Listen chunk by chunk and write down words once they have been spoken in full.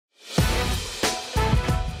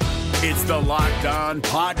It's the Locked On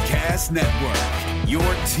Podcast Network, your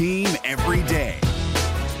team every day.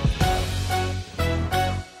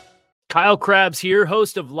 Kyle Krabs here,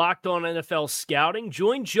 host of Locked On NFL Scouting.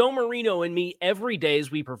 Join Joe Marino and me every day as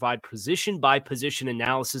we provide position-by-position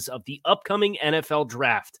analysis of the upcoming NFL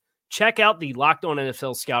Draft. Check out the Locked On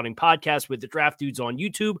NFL Scouting podcast with the Draft Dudes on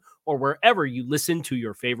YouTube or wherever you listen to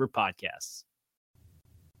your favorite podcasts.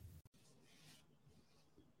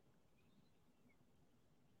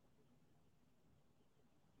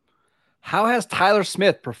 How has Tyler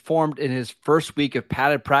Smith performed in his first week of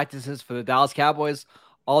padded practices for the Dallas Cowboys?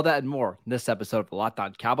 All that and more in this episode of the Locked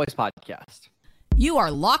On Cowboys podcast. You are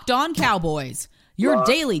Locked On Cowboys, your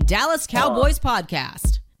daily Dallas Cowboys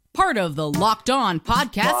podcast. Part of the Locked On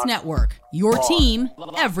Podcast Network, your team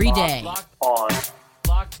every day.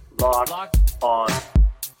 Locked on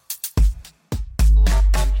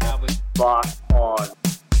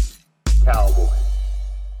Cowboys.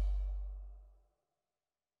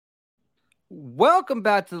 Welcome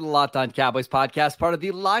back to the Locked On Cowboys podcast, part of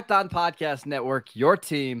the Locked On Podcast Network, your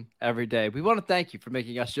team every day. We want to thank you for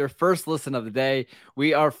making us your first listen of the day.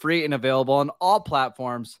 We are free and available on all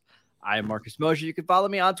platforms. I am Marcus Mosher. You can follow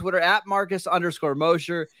me on Twitter at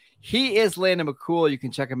Marcus_Mosher. He is Landon McCool. You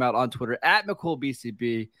can check him out on Twitter at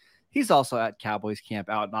McCoolBCB. He's also at Cowboys Camp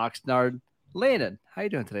out in Oxnard. Landon, how you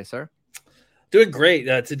doing today, sir? Doing great.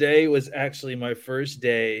 Today was actually my first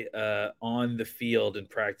day on the field in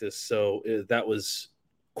practice, so that was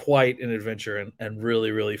quite an adventure and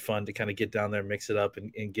really, really fun to kind of get down there, mix it up,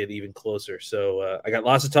 and get even closer. So I got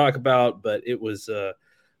lots to talk about, but it was,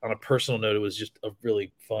 on a personal note, it was just a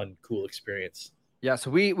really fun, cool experience. Yeah, so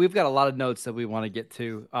we've got a lot of notes that we want to get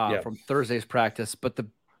to from Thursday's practice, but the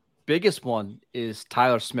biggest one is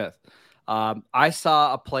Tyler Smith. I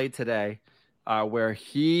saw a play today where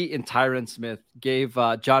he and Tyron Smith gave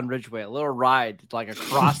John Ridgeway a little ride, like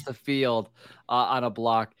across the field on a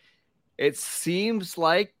block. It seems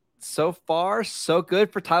like so far so good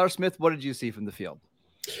for Tyler Smith. What did you see from the field?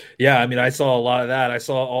 Yeah, I mean, I saw a lot of that. I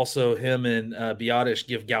saw also him and Biotish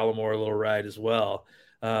give Gallimore a little ride as well.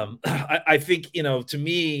 I think, to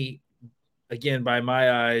me, again, by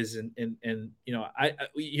my eyes, and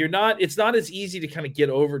it's not as easy to kind of get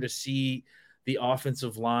over to see the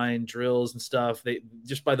offensive line drills and stuff. They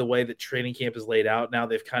just by the way that training camp is laid out now,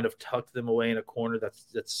 they've kind of tucked them away in a corner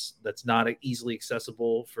that's not easily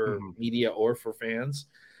accessible for media or for fans.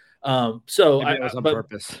 So maybe it was on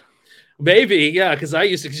purpose. Maybe, yeah, because I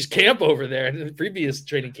used to just camp over there in the previous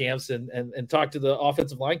training camps and talk to the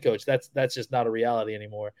offensive line coach. That's just not a reality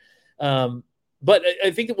anymore. But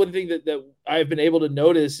I think one thing that I've been able to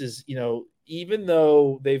notice is, even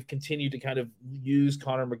though they've continued to kind of use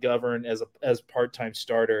Connor McGovern as part-time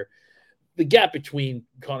starter, the gap between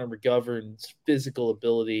Connor McGovern's physical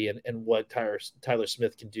ability and what Tyler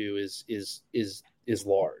Smith can do is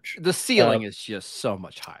large. The ceiling is just so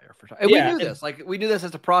much higher for Tyler. We knew this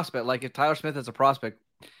as a prospect. Like if Tyler Smith is a prospect,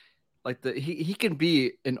 like he can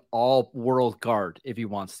be an all-world guard if he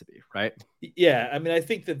wants to be, right? Yeah, I mean, I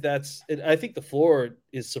think I think the floor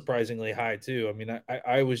is surprisingly high too. I mean,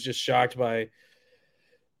 I was just shocked by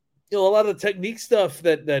a lot of the technique stuff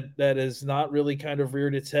that is not really kind of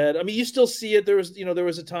reared its head. I mean, you still see it. There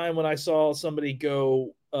was a time when I saw somebody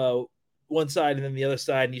go one side and then the other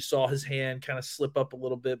side, and you saw his hand kind of slip up a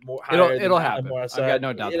little bit more higher. It'll happen. I've got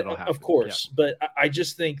no doubt it'll happen. Of course, yeah. But I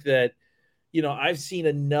just think that I've seen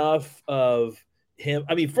enough of him.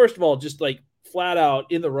 I mean, first of all, just like flat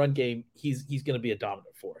out in the run game, he's going to be a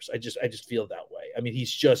dominant force. I just feel that way. I mean,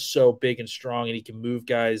 he's just so big and strong, and he can move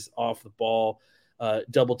guys off the ball.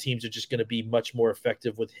 Double teams are just going to be much more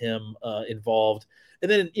effective with him involved.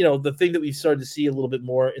 And then, the thing that we've started to see a little bit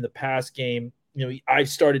more in the pass game, I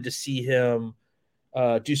started to see him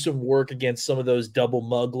do some work against some of those double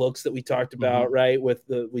mug looks that we talked about, right?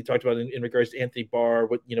 We talked about in regards to Anthony Barr,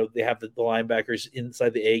 they have the linebackers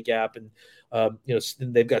inside the A gap, and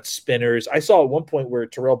they've got spinners. I saw at one point where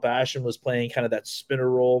Terrell Basham was playing kind of that spinner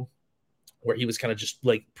role, where he was kind of just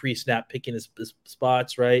like pre-snap picking his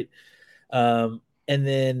spots, right? And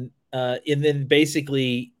then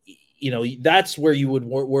basically, that's where you would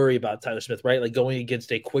worry about Tyler Smith, right? Like going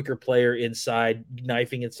against a quicker player inside,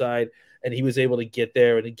 knifing inside. And he was able to get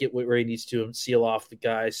there and get where he needs to and seal off the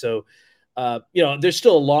guy. So, there's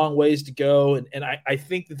still a long ways to go. And I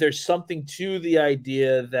think that there's something to the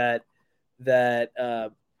idea that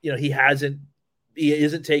he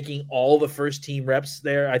isn't taking all the first team reps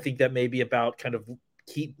there. I think that may be about kind of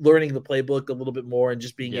keep learning the playbook a little bit more and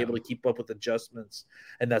just being able to keep up with adjustments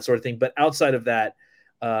and that sort of thing. But outside of that,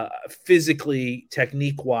 physically,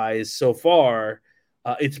 technique wise, so far,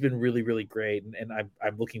 it's been really, really great. And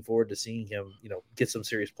I'm looking forward to seeing him, get some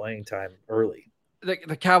serious playing time early.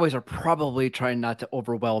 The Cowboys are probably trying not to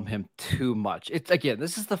overwhelm him too much. It's again,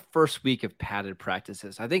 this is the first week of padded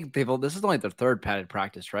practices. I think this is only their third padded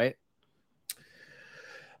practice, right?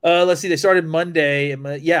 Let's see. They started Monday. And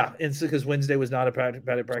because Wednesday was not a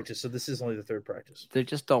padded practice, so this is only the third practice. They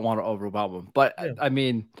just don't want to overwhelm him. But Yeah. I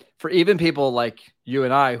mean, for even people like you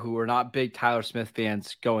and I who are not big Tyler Smith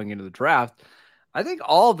fans going into the draft, I think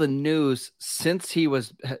all the news since he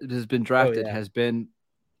has been drafted has been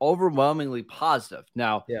overwhelmingly positive.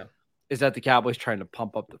 Now, is that the Cowboys trying to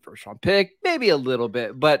pump up the first round pick? Maybe a little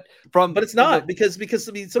bit, but it's not because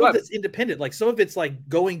I mean, some of it's independent. Like some of it's like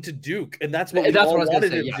going to Duke, and that's what we all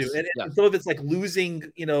wanted him to do. And some of it's like losing,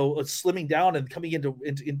 slimming down and coming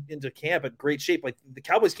into camp at great shape. Like the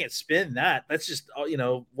Cowboys can't spin that. That's just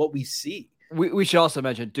what we see. We should also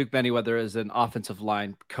mention Duke Manyweather is an offensive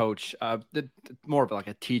line coach, more of like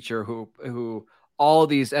a teacher who all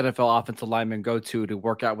these NFL offensive linemen go to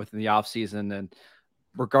work out with in the offseason and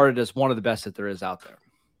regarded as one of the best that there is out there.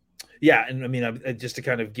 Yeah, and I mean, just to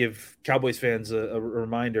kind of give Cowboys fans a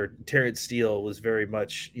reminder, Terrence Steele was very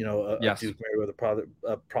much, a Duke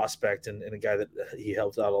Manyweather prospect and a guy that he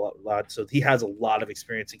helped out a lot. So he has a lot of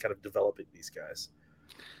experience in kind of developing these guys.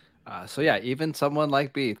 Even someone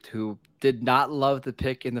like Beath, who did not love the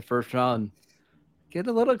pick in the first round, get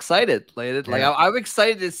a little excited. I'm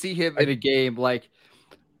excited to see him in a game. Like,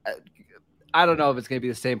 I don't know if it's going to be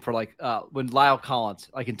the same for when Lyle Collins,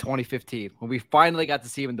 like in 2015, when we finally got to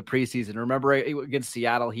see him in the preseason. Remember against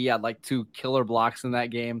Seattle, he had like 2 killer blocks in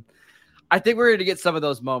that game. I think we're going to get some of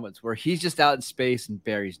those moments where he's just out in space and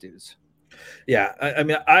buries dudes. Yeah, I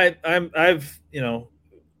mean,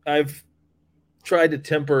 I've tried to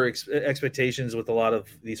temper expectations with a lot of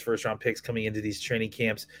these first round picks coming into these training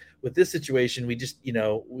camps. With this situation, we just,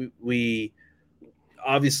 we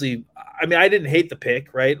obviously, I mean, I didn't hate the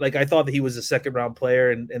pick, right? Like I thought that he was a second round player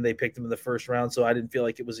and they picked him in the first round. So I didn't feel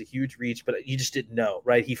like it was a huge reach, but you just didn't know,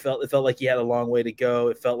 right? It felt like he had a long way to go.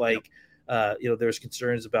 It felt like, there was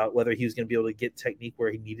concerns about whether he was going to be able to get technique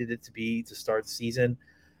where he needed it to be to start the season.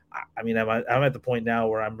 I mean, I'm at the point now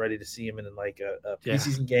where I'm ready to see him in like a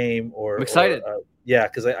preseason game or I'm excited.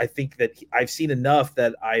 Because I think that I've seen enough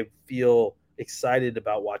that I feel excited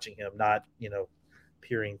about watching him, not,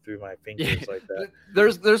 peering through my fingers like that.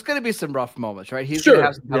 There's going to be some rough moments, right? He's going to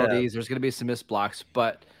have some penalties. There's going to be some missed blocks,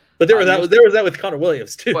 but there was that with Connor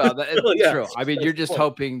Williams too. Well, that's true. I mean, you're just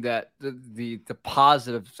hoping that the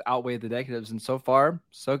positives outweigh the negatives, and so far,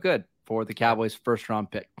 so good for the Cowboys' first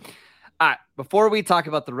round pick. All right, before we talk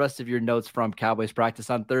about the rest of your notes from Cowboys practice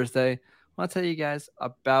on Thursday, I want to tell you guys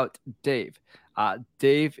about Dave.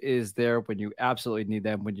 Dave is there when you absolutely need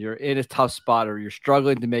them, when you're in a tough spot or you're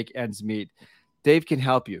struggling to make ends meet. Dave can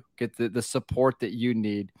help you get the support that you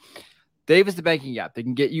need. Dave is the banking app that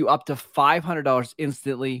can get you up to $500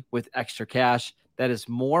 instantly with extra cash. That is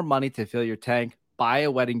more money to fill your tank, buy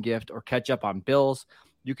a wedding gift, or catch up on bills.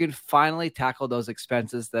 You can finally tackle those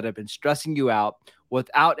expenses that have been stressing you out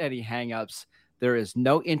without any hangups. There is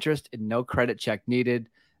no interest and no credit check needed.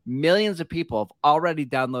 Millions of people have already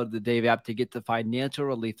downloaded the Dave app to get the financial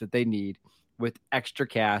relief that they need with extra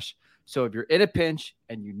cash. So if you're in a pinch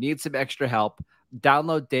and you need some extra help,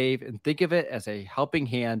 download Dave and think of it as a helping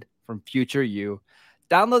hand from future you.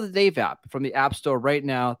 Download the Dave app from the App Store right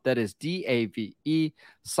now. That is DAVE.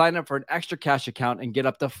 Sign up for an extra cash account and get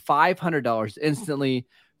up to $500 instantly.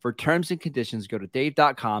 For terms and conditions, go to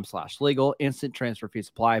dave.com/legal. Instant transfer fees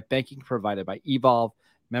apply. Banking provided by Evolve.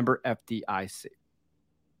 Member FDIC.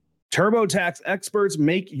 TurboTax experts,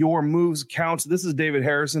 make your moves count. This is David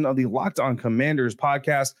Harrison of the Locked On Commanders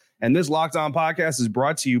podcast, and this Locked On podcast is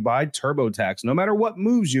brought to you by TurboTax. No matter what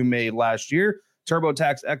moves you made last year,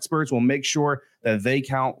 TurboTax experts will make sure that they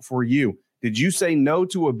count for you. Did you say no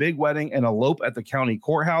to a big wedding and elope at the county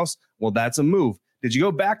courthouse? Well, that's a move. Did you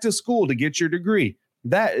go back to school to get your degree?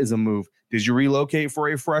 That is a move. Did you relocate for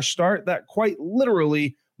a fresh start? That quite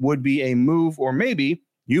literally would be a move. Or maybe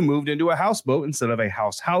you moved into a houseboat instead of a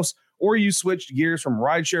house, or you switched gears from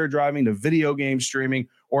rideshare driving to video game streaming,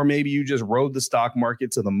 or maybe you just rode the stock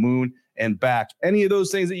market to the moon and back. Any of those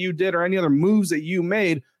things that you did or any other moves that you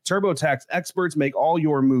made, TurboTax experts make all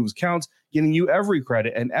your moves count, getting you every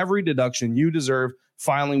credit and every deduction you deserve,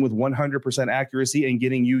 filing with 100% accuracy, and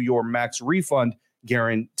getting you your max refund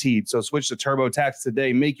guaranteed. So switch to TurboTax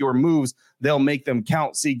today. Make your moves. They'll make them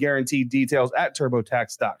count. See guaranteed details at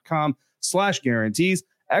turbotax.com/guarantees.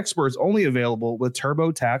 Experts only available with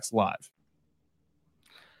TurboTax Live.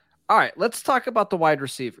 All right, let's talk about the wide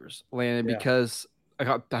receivers, Landon, because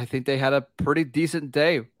I think they had a pretty decent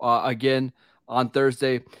day again on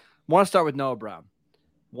Thursday. I want to start with Noah Brown.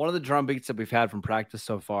 one of the drum beats that we've had from practice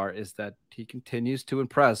so far is that he continues to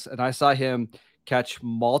impress. And I saw him catch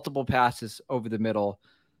multiple passes over the middle.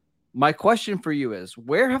 My question for you is,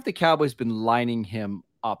 where have the Cowboys been lining him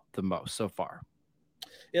up the most so far?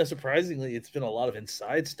 Yeah, surprisingly, it's been a lot of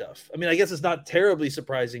inside stuff. I mean, I guess it's not terribly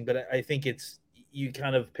surprising, but I think you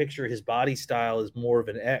kind of picture his body style as more of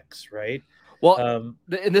an X, right? Well,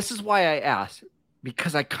 and this is why I asked,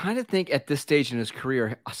 because I kind of think at this stage in his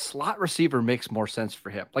career, a slot receiver makes more sense for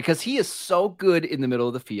him. Like, because he is so good in the middle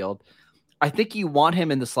of the field. I think you want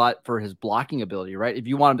him in the slot for his blocking ability, right? If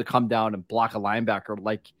you want him to come down and block a linebacker,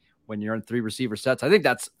 like when you're in 3 receiver sets, I think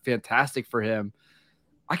that's fantastic for him.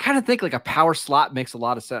 I kind of think like a power slot makes a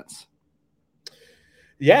lot of sense.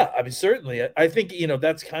 Yeah, I mean, certainly. I think,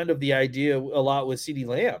 that's kind of the idea a lot with CeeDee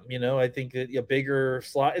Lamb. I think that a bigger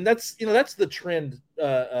slot, and that's the trend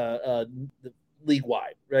league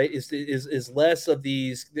wide, right? Is less of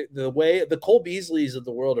these, the way the Cole Beasleys of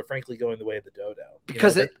the world are frankly going the way of the dodo.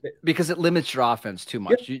 Because it limits your offense too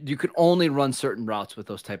much. Yep. You could only run certain routes with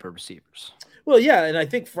those type of receivers. Well, yeah, and I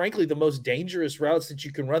think frankly the most dangerous routes that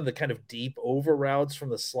you can run, the kind of deep over routes from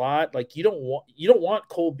the slot, like you don't want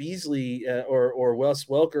Cole Beasley or Wes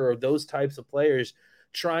Welker or those types of players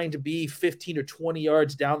trying to be 15 or 20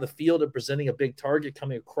 yards down the field and presenting a big target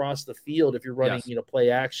coming across the field if you're running,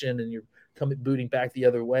 play action and you're booting back the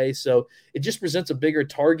other way. So it just presents a bigger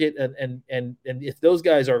target, and if those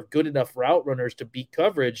guys are good enough route runners to beat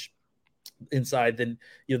coverage inside, then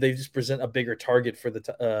they just present a bigger target for the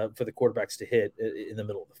quarterbacks to hit in the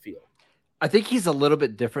middle of the field. I think he's a little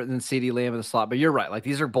bit different than CeeDee Lamb in the slot, but you're right. Like,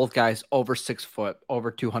 these are both guys over 6 foot, over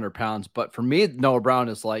 200 pounds. But for me, Noah Brown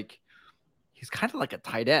is like, he's kind of like a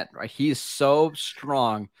tight end, right? He's so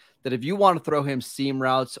strong that if you want to throw him seam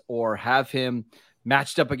routes or have him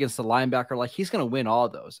matched up against the linebacker, like, he's going to win all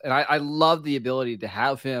of those. And I love the ability to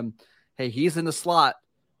have him, hey, he's in the slot,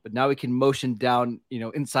 but now he can motion down,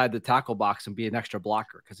 inside the tackle box and be an extra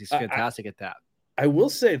blocker because he's fantastic at that. I will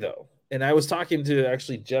say, though, and I was talking to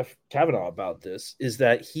actually Jeff Kavanaugh about this, is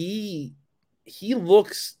that he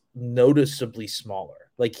looks noticeably smaller.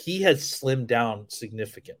 Like, he has slimmed down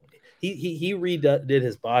significantly. He redid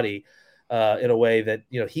his body in a way that,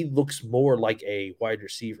 he looks more like a wide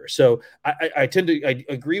receiver. So I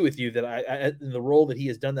agree with you that in the role that he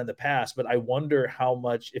has done that in the past, but I wonder how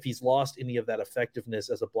much, if he's lost any of that effectiveness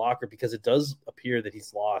as a blocker, because it does appear that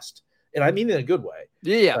he's lost, and I mean in a good way.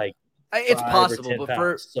 Yeah. Like, it's possible,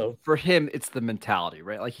 but for him, it's the mentality,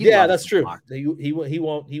 right? Like, that's true. He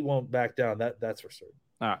won't back down. That's for certain.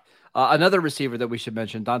 All right. Another receiver that we should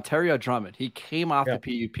mention, Dontario Drummond. He came off the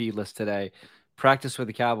PUP list today, practiced with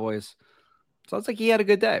the Cowboys. Sounds like he had a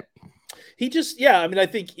good day. He just, I mean, I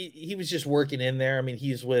think he was just working in there. I mean,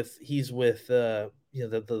 he's with the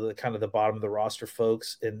kind of the bottom of the roster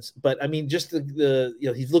folks. But I mean, just the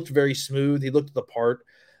he looked very smooth. He looked the part.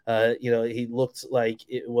 He looked like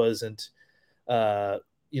it wasn't,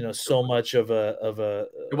 so much of a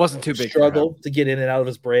it wasn't too big struggle to get in and out of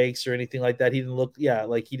his breaks or anything like that. He didn't look,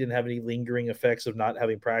 like he didn't have any lingering effects of not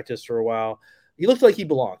having practiced for a while. He looked like he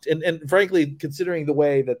belonged. And frankly, considering the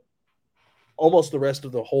way that almost the rest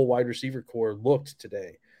of the whole wide receiver core looked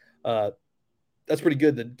today, that's pretty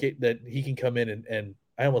good that he can come in and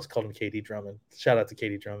I almost called him KD Drummond. Shout out to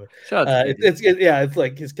KD Drummond. It's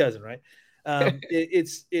like his cousin, right?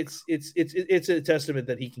 It's a testament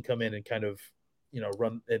that he can come in and kind of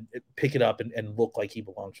run and pick it up and look like he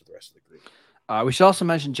belongs for the rest of the group. We should also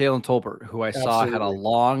mention Jalen Tolbert, who I saw had a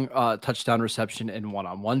long touchdown reception in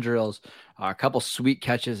one-on-one drills, a couple sweet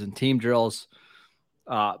catches in team drills.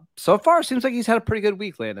 So far, it seems like he's had a pretty good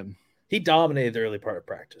week, Landon. He dominated the early part of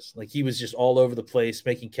practice. Like, he was just all over the place,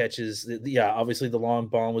 making catches. Obviously the long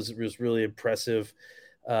bomb was really impressive.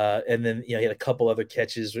 And then, he had a couple other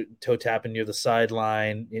catches, toe tapping near the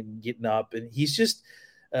sideline and getting up. And he's just,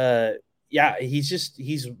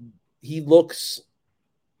 he looks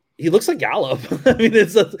like Gallup. I mean,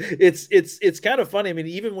 it's kind of funny. I mean,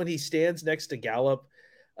 even when he stands next to Gallup,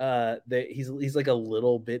 he's like a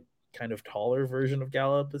little bit kind of taller version of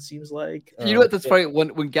Gallup, it seems like. You know what? That's funny.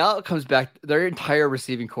 When Gallup comes back, their entire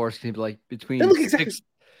receiving corps is going to be like between 6'1"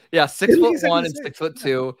 and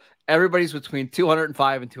 6'2". Everybody's between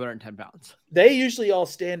 205 and 210 pounds. They usually all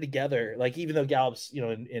stand together. Like, even though Gallup's,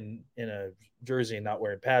 in a jersey and not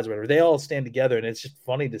wearing pads or whatever, they all stand together, and it's just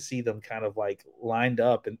funny to see them kind of like lined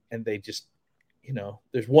up and they just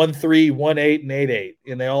there's 1'3", 1'8", and 8'8",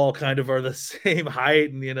 and they all kind of are the same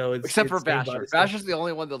height, and except for Vasher. Vasher's the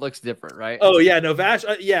only one that looks different, right? Oh yeah, no, Vash.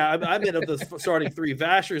 I'm in of the starting three.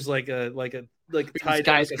 Vasher's like a tight,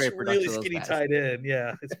 skyscraper, really skinny tight end.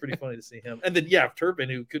 Yeah, it's pretty funny to see him. And then Turpin,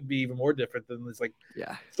 who could be even more different than is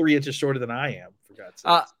 3 inches shorter than I am. For God's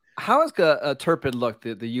sake. How has Turpin looked,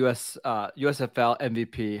 the USFL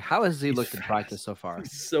MVP? How has he looked in practice so far?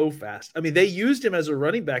 He's so fast. I mean, they used him as a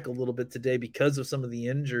running back a little bit today because of some of the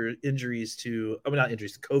injuries to – not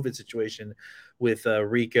injuries, the COVID situation with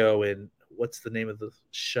Rico and what's the name of the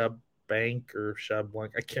Shabank or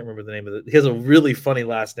Shablanc? I can't remember the name of it. He has a really funny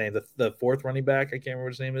last name, the fourth running back. I can't remember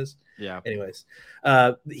what his name is. Yeah. Anyways,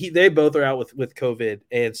 they both are out with COVID,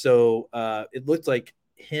 and so it looked like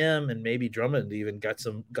him and maybe Drummond even got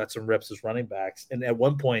some reps as running backs. And at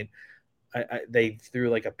one point they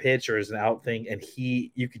threw like a pitch or as an out thing, and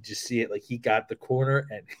you could just see it, like he got the corner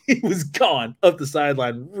and he was gone up the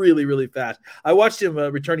sideline really, really fast. I watched him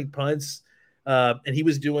returning punts, and he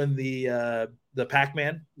was doing the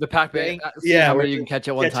Pac-Man. The Pac-Man. Yeah, where you can catch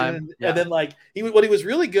it one time. And then what he was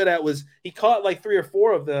really good at was he caught like 3 or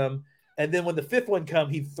 4 of them. And then when the 5th one come,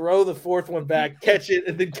 he'd throw the 4th one back, catch it,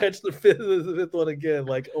 and then catch the fifth one again,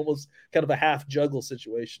 like almost kind of a half juggle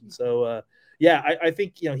situation. So, I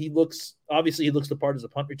think he looks the part as a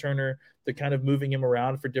punt returner. They're kind of moving him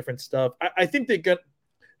around for different stuff. I think they're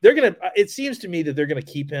gonna. It seems to me that they're gonna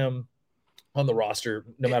keep him on the roster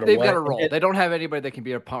no matter what. They've got a role. They don't have anybody that can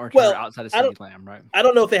be a punt returner outside of CeeDee Lamb, right? I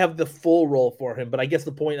don't know if they have the full role for him, but I guess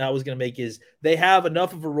the point I was going to make is they have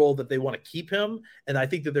enough of a role that they want to keep him, and I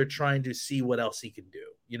think that they're trying to see what else he can do.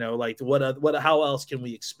 How else can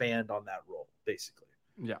we expand on that role, basically.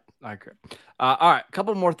 Yeah, I agree. All right, a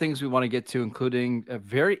couple more things we want to get to, including a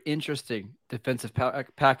very interesting defensive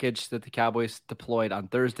package that the Cowboys deployed on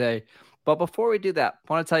Thursday. But before we do that,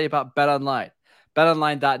 I want to tell you about BetOnline.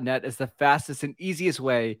 BetOnline.net is the fastest and easiest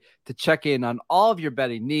way to check in on all of your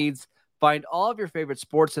betting needs. Find all of your favorite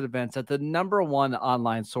sports and events at the #1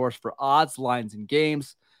 online source for odds, lines, and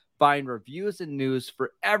games. Find reviews and news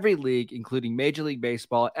for every league, including Major League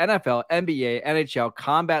Baseball, NFL, NBA, NHL,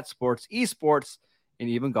 combat sports, esports, and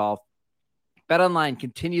even golf. BetOnline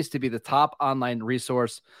continues to be the top online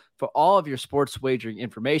resource for all of your sports wagering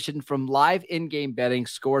information, from live in-game betting,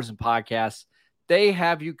 scores, and podcasts. They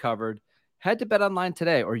have you covered. Head to BetOnline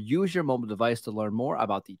today or use your mobile device to learn more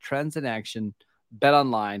about the trends in action.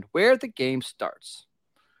 BetOnline, where the game starts.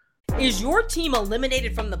 Is your team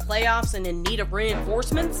eliminated from the playoffs and in need of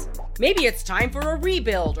reinforcements? Maybe it's time for a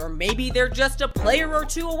rebuild, or maybe they're just a player or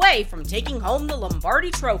two away from taking home the Lombardi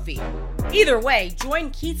Trophy. Either way, join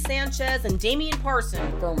Keith Sanchez and Damian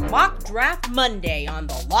Parson for Mock Draft Monday on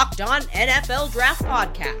the Locked On NFL Draft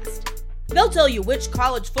Podcast. They'll tell you which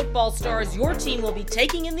college football stars your team will be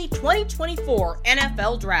taking in the 2024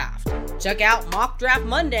 NFL Draft. Check out Mock Draft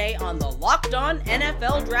Monday on the Locked On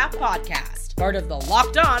NFL Draft Podcast, part of the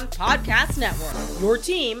Locked On Podcast Network, your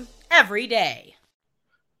team every day.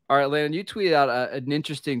 All right, Landon, you tweeted out an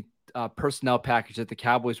interesting personnel package that the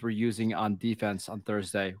Cowboys were using on defense on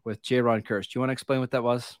Thursday with Jaron Kearse. Do you want to explain what that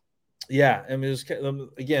was? Yeah, I mean, it was,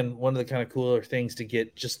 again, one of the kind of cooler things to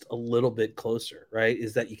get just a little bit closer, right,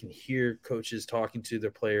 is that you can hear coaches talking to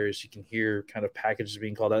their players. You can hear kind of packages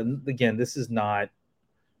being called out. And again, this is not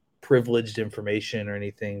privileged information or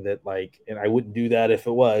anything that, and I wouldn't do that if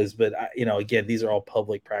it was, but again, these are all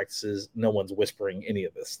public practices. No one's whispering any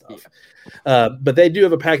of this stuff. Yeah. But they do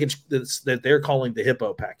have a package that they're calling the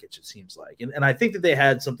Hippo package, it seems like. And I think that they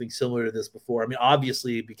had something similar to this before. I mean,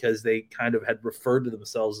 obviously, because they kind of had referred to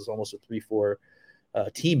themselves as almost a 3-4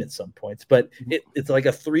 team at some points, but it's like a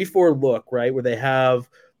 3-4 look, right? Where they have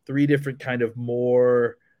 3 different kind of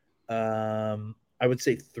more, I would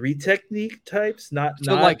say 3 technique types, not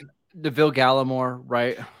like DeVille Gallimore,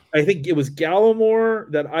 right? I think it was Gallimore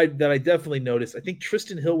that I definitely noticed. I think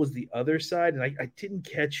Tristan Hill was the other side, and I didn't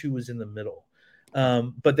catch who was in the middle.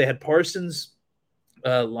 But they had Parsons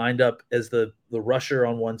lined up as the rusher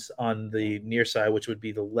on the near side, which would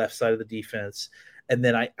be the left side of the defense. And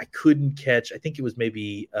then I couldn't catch. I think it was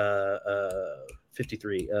maybe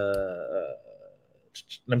 53.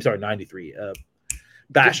 I'm sorry, 93.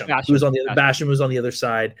 Basham. Basham was on the other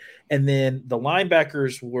side, and then the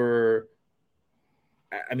linebackers were.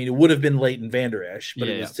 I mean, it would have been Leighton Vander Esch, but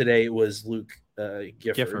today it was Luke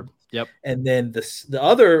Gifford. Yep. And then the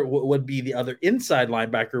other would be the other inside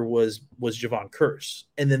linebacker was Javon Kearse,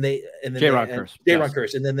 and then Jaron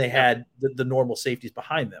Kearse, and then they had the normal safeties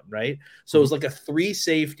behind them, right? So it was like a 3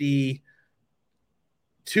 safety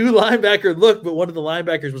two linebacker look, but one of the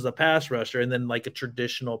linebackers was a pass rusher, and then like a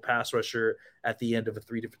traditional pass rusher at the end of a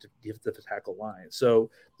 3 defensive tackle line. So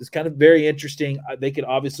it's kind of very interesting. They could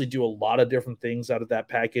obviously do a lot of different things out of that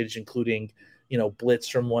package, including, blitz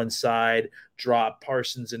from one side, drop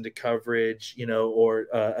Parsons into coverage, or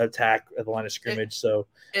attack at the line of scrimmage. So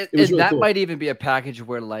it was really that cool. might even be a package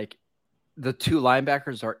where like the two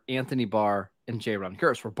linebackers are Anthony Barr and J-Ron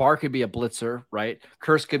Kearse, where Barr could be a blitzer, right?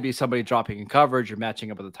 Kearse could be somebody dropping in coverage or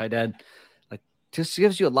matching up with a tight end. Like, just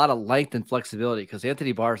gives you a lot of length and flexibility because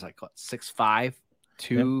Anthony Barr is like, what, 6'5",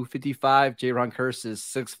 255. J-Ron Kearse is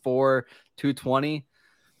 6'4", 220.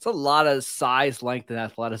 It's a lot of size, length, and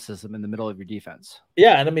athleticism in the middle of your defense.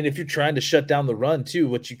 Yeah, and I mean, if you're trying to shut down the run too,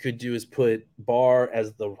 what you could do is put Barr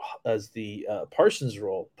as the Parsons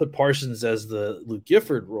role, put Parsons as the Luke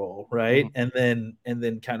Gifford role, right? Mm-hmm. And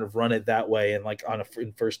then kind of run it that way, and like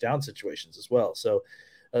in first down situations as well. So,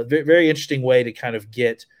 a very, very interesting way to kind of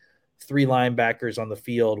get three linebackers on the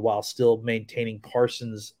field while still maintaining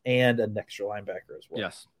Parsons and an extra linebacker as well.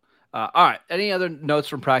 Yes. All right. Any other notes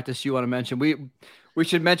from practice you want to mention? We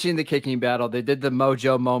should mention the kicking battle. They did the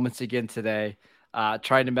mojo moments again today,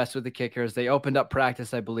 trying to mess with the kickers. They opened up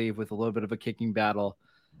practice, I believe, with a little bit of a kicking battle.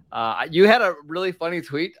 You had a really funny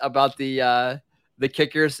tweet about the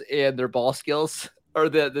kickers and their ball skills, or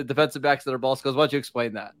the defensive backs and their ball skills. Why don't you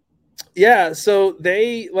explain that? Yeah, so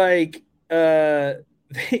they like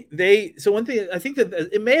so one thing, I think that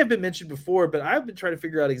it may have been mentioned before, but I've been trying to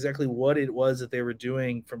figure out exactly what it was that they were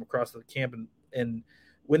doing from across the camp, and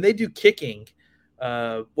when they do kicking.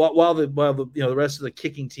 While the rest of the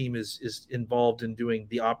kicking team is involved in doing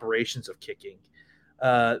the operations of kicking,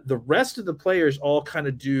 the rest of the players all kind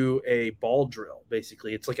of do a ball drill.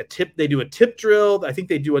 Basically, it's like a tip. They do a tip drill. I think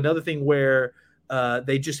they do another thing where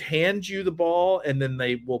they just hand you the ball and then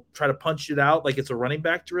they will try to punch it out like it's a running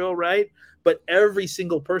back drill, right? But every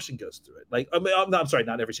single person goes through it. Like, I mean, I'm sorry,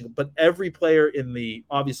 not every single, but every player in the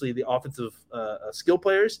offensive skill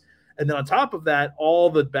players. And then on top of that,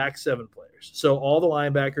 all the back seven players. So all the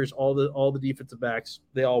linebackers, all the defensive backs,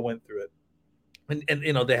 they all went through it.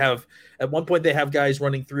 And they have, at one point they have guys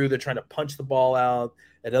running through, they're trying to punch the ball out.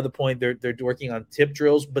 At another point, they're working on tip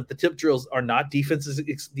drills, but the tip drills are not defense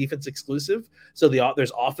exclusive. So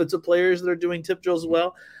there's offensive players that are doing tip drills as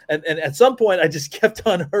well. And at some point, I just kept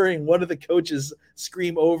on hearing one of the coaches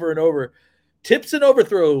scream over and over, tips and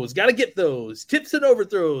overthrows, got to get those. Tips and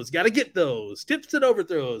overthrows, got to get those. Tips and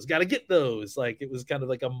overthrows, got to get those. Like, it was kind of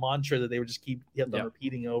like a mantra that they would just kept on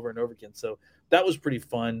repeating over and over again. So that was pretty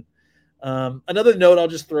fun. Another note I'll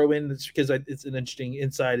just throw in, because it's an interesting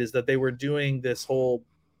insight, is that they were doing this whole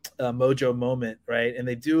mojo moment, right? And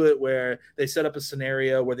they do it where they set up a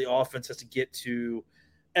scenario where the offense has to get to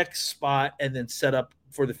X spot and then set up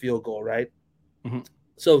for the field goal, right? Mm-hmm.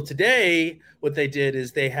 So today, what they did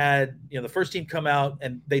is they had, the first team come out,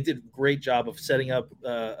 and they did a great job of setting up.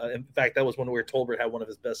 In fact, that was one where Tolbert had one of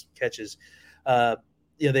his best catches.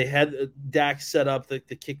 They had Dak set up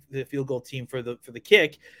the field goal team for the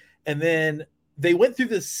kick, and then they went through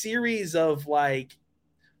this series of like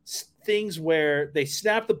things where they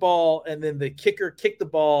snapped the ball, and then the kicker kicked the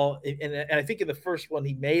ball, and I think in the first one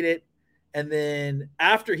he made it. And then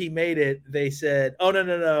after he made it, they said, "Oh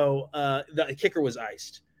no, the kicker was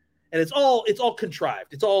iced," and it's all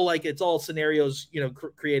contrived. It's all scenarios,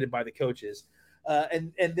 created by the coaches.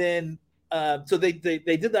 And then so they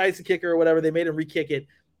did the ice kicker or whatever. They made him re-kick it.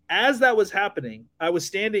 As that was happening, I was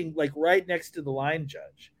standing like right next to the line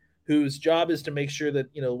judge, whose job is to make sure that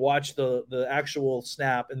watch the actual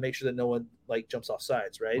snap and make sure that no one like jumps off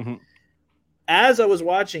sides, right? Mm-hmm. As I was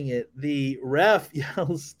watching it, the ref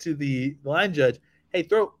yells to the line judge, "Hey,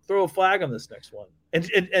 throw a flag on this next one." And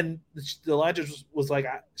the line judge was like,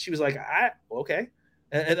 okay.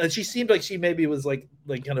 And she seemed like she maybe was like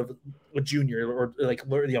kind of a junior or like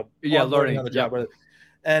learning on the job. Yep.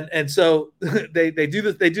 And so they do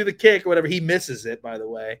the kick or whatever. He misses it, by the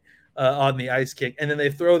way, on the ice kick, and then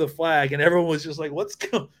they throw the flag, and everyone was just like, "What's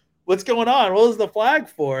going on? What was the flag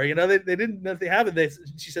for?" They didn't know if they have it.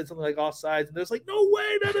 She said something like offsides, and there's like, "No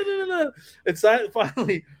way, no." And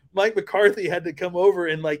finally, Mike McCarthy had to come over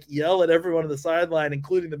and like yell at everyone on the sideline,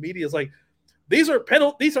 including the media. It's like, these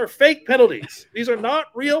are fake penalties. These are not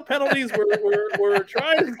real penalties. We're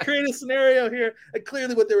trying to create a scenario here. And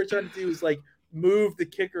clearly, what they were trying to do is like move the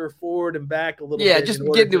kicker forward and back a little bit. Yeah, just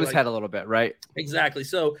get into his head a little bit, right? Exactly.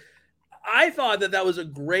 So I thought that was a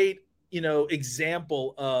great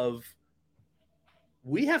example of,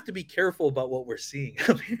 we have to be careful about what we're seeing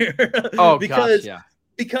up here.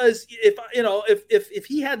 Because if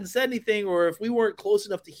he hadn't said anything, or if we weren't close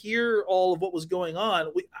enough to hear all of what was going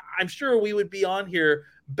on, I'm sure we would be on here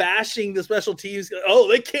bashing the special teams. Oh,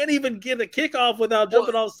 they can't even get a kickoff without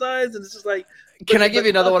jumping off sides, and it's just like. Can I give you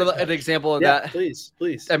another one an example of that? Please.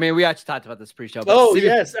 I mean, we actually talked about this pre-show. But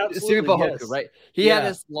Yes, absolutely. Fajoku, right? He had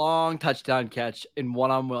this long touchdown catch in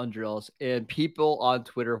one-on-one drills, and people on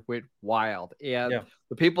Twitter went wild. And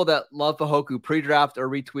the people that love Fajoku pre-draft are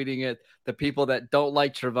retweeting it. The people that don't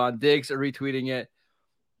like Trevon Diggs are retweeting it.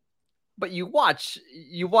 But you watch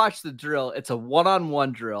the drill. It's a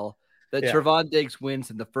one-on-one drill that Trevon Diggs wins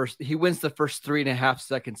in the first. He wins the first 3.5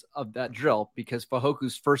 seconds of that drill because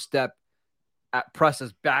Fajoku's first step at press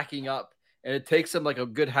is backing up, and it takes him like a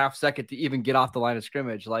good half second to even get off the line of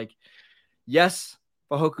scrimmage. Like, yes,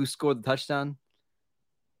 Fajoku scored the touchdown,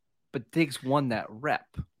 but Diggs won that rep.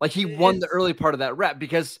 Like, he won the early part of that rep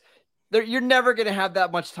because you're never going to have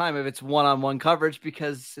that much time if it's one-on-one coverage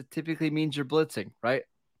because it typically means you're blitzing, right?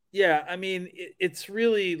 Yeah, I mean, it's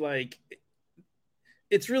really like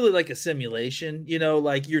a simulation,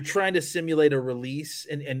 like you're trying to simulate a release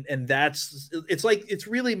and it's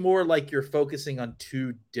really more like you're focusing on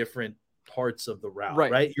two different parts of the route,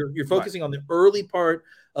 right? You're focusing on the early part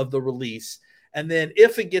of the release. And then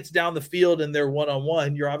if it gets down the field and they're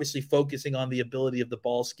one-on-one, you're obviously focusing on the ability of the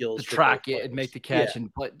ball skills to track it and make the catch.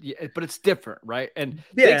 But it's different, right? And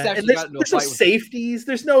and there's no safeties.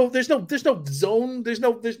 There's no zone.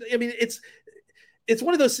 I mean, it's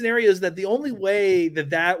one of those scenarios that the only way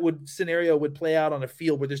that scenario would play out on a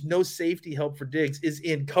field where there's no safety help for Diggs is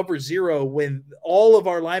in cover 0 when all of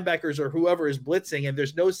our linebackers or whoever is blitzing and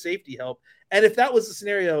there's no safety help. And if that was the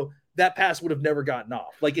scenario, that pass would have never gotten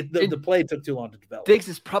off. Like the play took too long to develop. Diggs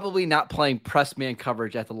is probably not playing press man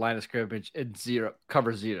coverage at the line of scrimmage in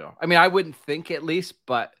cover 0. I mean, I wouldn't think at least,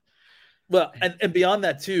 but. Well, and beyond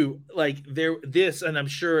that too, like and I'm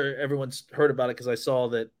sure everyone's heard about it because I saw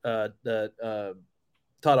that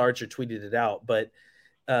Todd Archer tweeted it out, but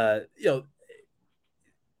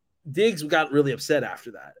Diggs got really upset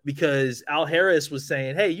after that because Al Harris was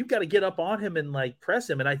saying, "Hey, you got to get up on him and like press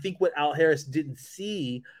him." And I think what Al Harris didn't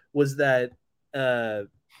see was that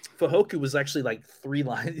Fajoku was actually like 3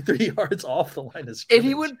 yards off the line of scrimmage, and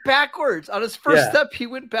he went backwards on his first step. He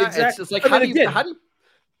went back. Exactly. It's just like how do you?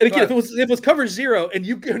 And again, if it was cover 0 and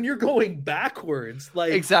you're going backwards,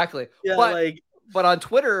 like exactly, but on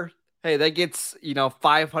Twitter. Hey, that gets,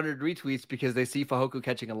 500 retweets because they see Fajoku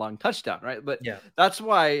catching a long touchdown, right? But that's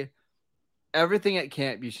why everything at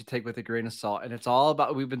camp you should take with a grain of salt. And it's all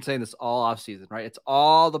about, we've been saying this all off season, right? It's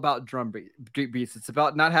all about drum beats. It's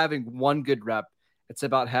about not having one good rep. It's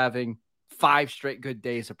about having 5 straight good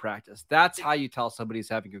days of practice. That's how you tell somebody's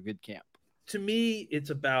having a good camp. To me, it's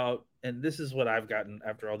about, and this is what I've gotten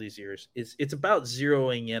after all these years, it's about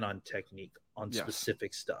zeroing in on technique, on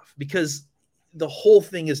specific stuff. Because the whole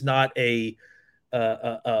thing is not a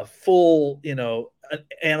full, an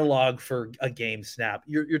analog for a game snap.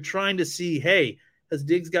 You're trying to see, hey, has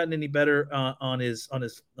Diggs gotten any better on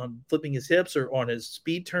flipping his hips or on his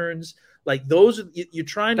speed turns? Like those, you're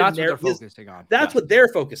trying to. That's what they're focusing on. That's what they're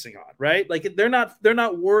focusing on, right? Like they're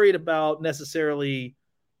not worried about necessarily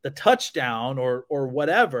the touchdown or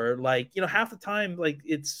whatever. Like half the time, like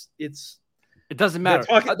it's. It doesn't matter.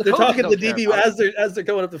 They're talking to the DB as they're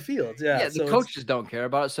going up the field. Yeah, the coaches don't care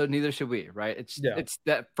about it, so neither should we, right? It's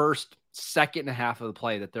that first second and a half of the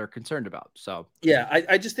play that they're concerned about. So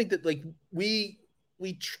I just think that like we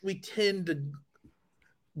tend to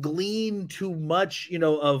glean too much,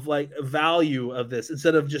 of like value of this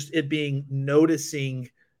instead of just it being noticing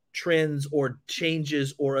trends or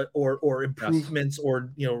changes or improvements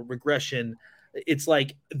or regression. It's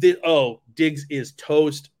like, Diggs is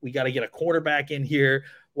toast. We got to get a cornerback in here.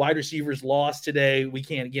 Wide receivers lost today. We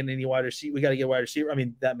can't get any wide receiver. We got to get a wide receiver. I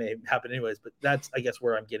mean, that may happen anyways, but that's, I guess,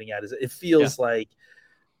 where I'm getting at is it feels like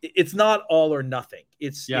it's not all or nothing.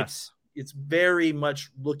 It's very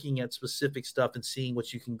much looking at specific stuff and seeing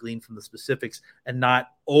what you can glean from the specifics and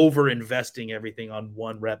not over investing everything on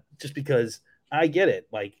one rep just because I get it.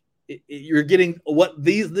 Like, you're getting what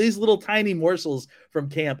these little tiny morsels from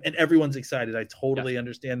camp and everyone's excited. I totally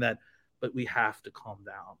understand that, but we have to calm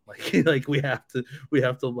down. Like we have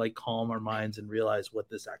to like calm our minds and realize what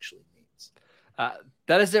this actually means.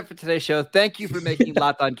 That is it for today's show. Thank you for making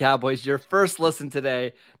Locked On Cowboys your first listen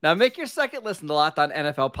today. Now make your second listen to Locked On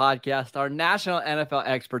NFL podcast. Our national NFL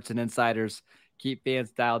experts and insiders keep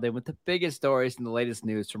fans dialed in with the biggest stories and the latest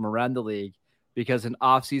news from around the league because an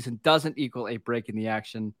offseason doesn't equal a break in the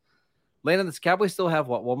action. Landon, the Cowboys still have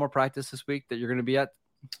one more practice this week that you're going to be at?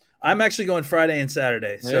 I'm actually going Friday and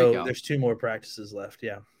Saturday, so there's 2 more practices left.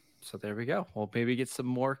 Yeah. So there we go. We'll maybe get some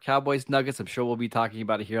more Cowboys nuggets. I'm sure we'll be talking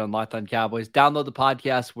about it here on Locked On Cowboys. Download the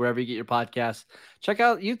podcast wherever you get your podcasts. Check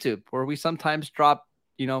out YouTube, where we sometimes drop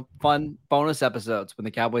fun bonus episodes when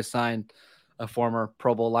the Cowboys sign a former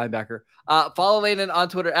Pro Bowl linebacker. Follow Landon on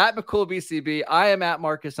Twitter at McCoolBCB. I am at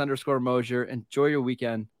Marcus_Mosier. Enjoy your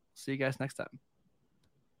weekend. See you guys next time.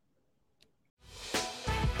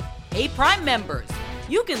 Hey, Prime members,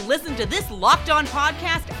 you can listen to this Locked On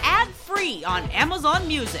podcast ad-free on Amazon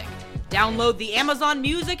Music. Download the Amazon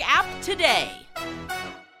Music app today.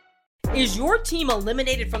 Is your team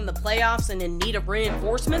eliminated from the playoffs and in need of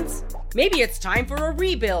reinforcements? Maybe it's time for a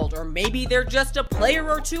rebuild, or maybe they're just a player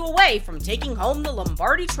or two away from taking home the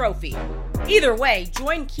Lombardi Trophy. Either way,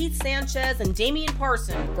 join Keith Sanchez and Damian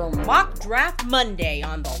Parson for Mock Draft Monday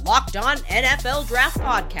on the Locked On NFL Draft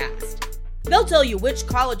Podcast. They'll tell you which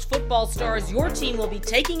college football stars your team will be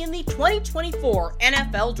taking in the 2024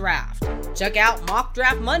 NFL Draft. Check out Mock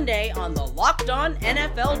Draft Monday on the Locked On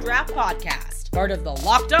NFL Draft Podcast, part of the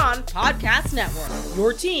Locked On Podcast Network,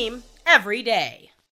 your team every day.